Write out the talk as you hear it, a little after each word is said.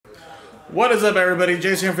What is up, everybody?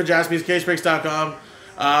 Jason here for Jaspy'S,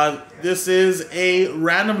 this is a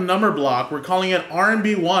random number block. We're calling it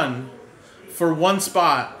R&B1 for one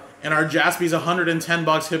spot in our Jaspy'S 110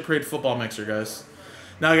 bucks hit parade football mixer, guys.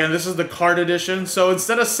 Now again, this is the card edition. So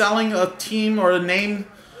instead of selling a team or a name,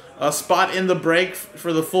 a spot in the break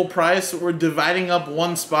for the full price, we're dividing up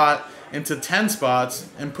one spot into 10 spots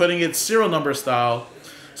and putting it serial number style.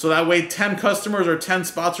 So that way 10 customers or 10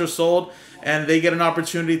 spots are sold and they get an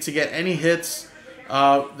opportunity to get any hits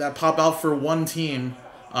that pop out for one team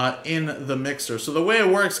in the mixer. So the way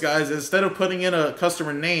it works, guys, instead of putting in a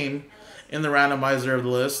customer name in the randomizer of the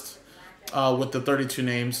list with the 32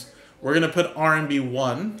 names, we're going to put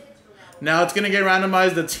R&B1. Now it's going to get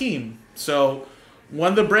randomized a team. So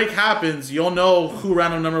when the break happens, you'll know who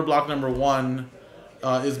random number block number 1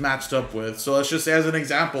 is matched up with. So let's just say, as an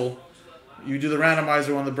example, you do the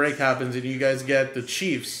randomizer when the break happens and you guys get the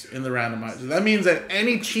Chiefs in the randomizer. That means that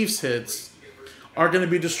any Chiefs hits are going to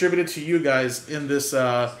be distributed to you guys in this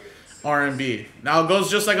R&B. Now it goes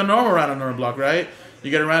just like a normal random number block, right? You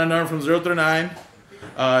get a random number from 0 through 9.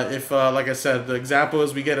 Like I said, the example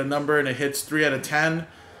is we get a number and it hits 3 out of 10.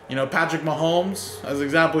 You know, Patrick Mahomes, as an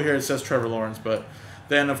example here, it says Trevor Lawrence. But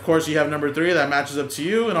then, of course, you have number 3 that matches up to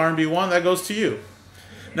you, and R&B1 that goes to you.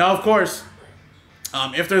 Now, of course,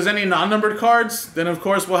 if there's any non-numbered cards, then of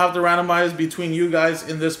course we'll have to randomize between you guys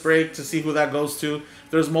in this break to see who that goes to.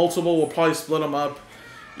 If there's multiple, we'll probably split them up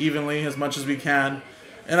evenly as much as we can.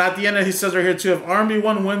 And at the end, he says right here too, if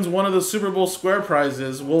R&B1 wins one of the Super Bowl square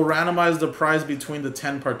prizes, we'll randomize the prize between the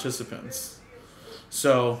 10 participants.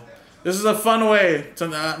 So this is a fun way to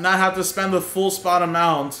not have to spend the full spot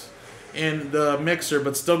amount in the mixer,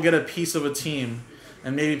 but still get a piece of a team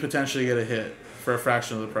and maybe potentially get a hit for a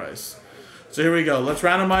fraction of the price. So here we go. Let's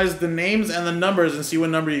randomize the names and the numbers and see what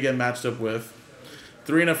number you get matched up with.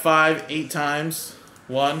 3 and a 5, 8 times.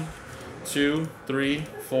 1, 2, 3,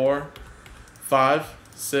 4, 5,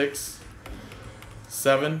 6,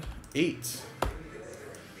 7, 8.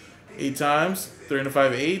 8 times. 3 and a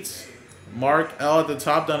 5, 8. Mark L at the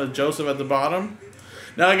top, down to Joseph at the bottom.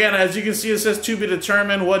 Now again, as you can see, it says to be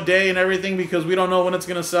determined, what day and everything, because we don't know when it's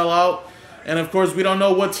going to sell out. And of course, we don't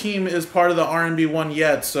know what team is part of the R&B1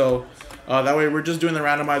 yet, so that way we're just doing the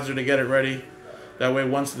randomizer to get it ready. That way,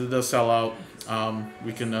 once it does sell out,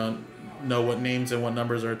 we can know what names and what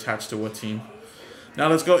numbers are attached to what team. Now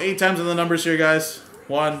let's go 8 times in the numbers here, guys.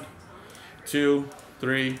 1, 2,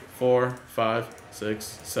 3, 4, 5,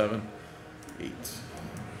 6, 7, 8.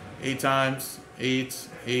 8 times, 8,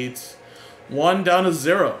 8. 1 down to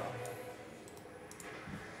 0.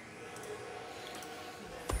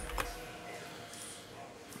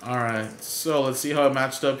 Alright, so let's see how it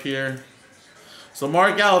matched up here. So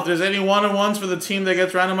mark out, if there's any 1-on-1s for the team that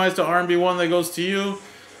gets randomized to R&B1 that goes to you.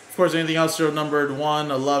 Of course, anything else are numbered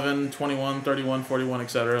 1, 11, 21, 31, 41,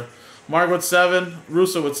 etc. Mark with 7,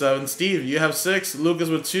 Russo with 7, Steve, you have 6, Lucas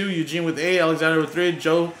with 2, Eugene with 8, Alexander with 3,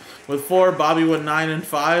 Joe with 4, Bobby with 9 and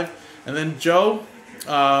 5, and then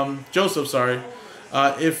Joseph, sorry.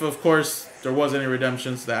 If, of course, there was any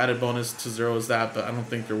redemptions, the added bonus to 0 is that, but I don't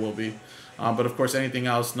think there will be. But of course, anything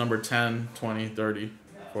else, number 10, 20, 30,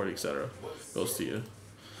 40, etc. goes to you.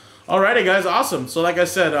 Alrighty, guys, awesome. So like I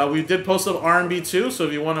said, we did post up R&B2, so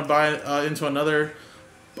if you want to buy into another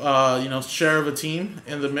share of a team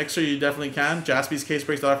in the mixer, you definitely can.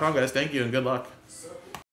 Jaspyscasebreaks.com, guys. Thank you and good luck.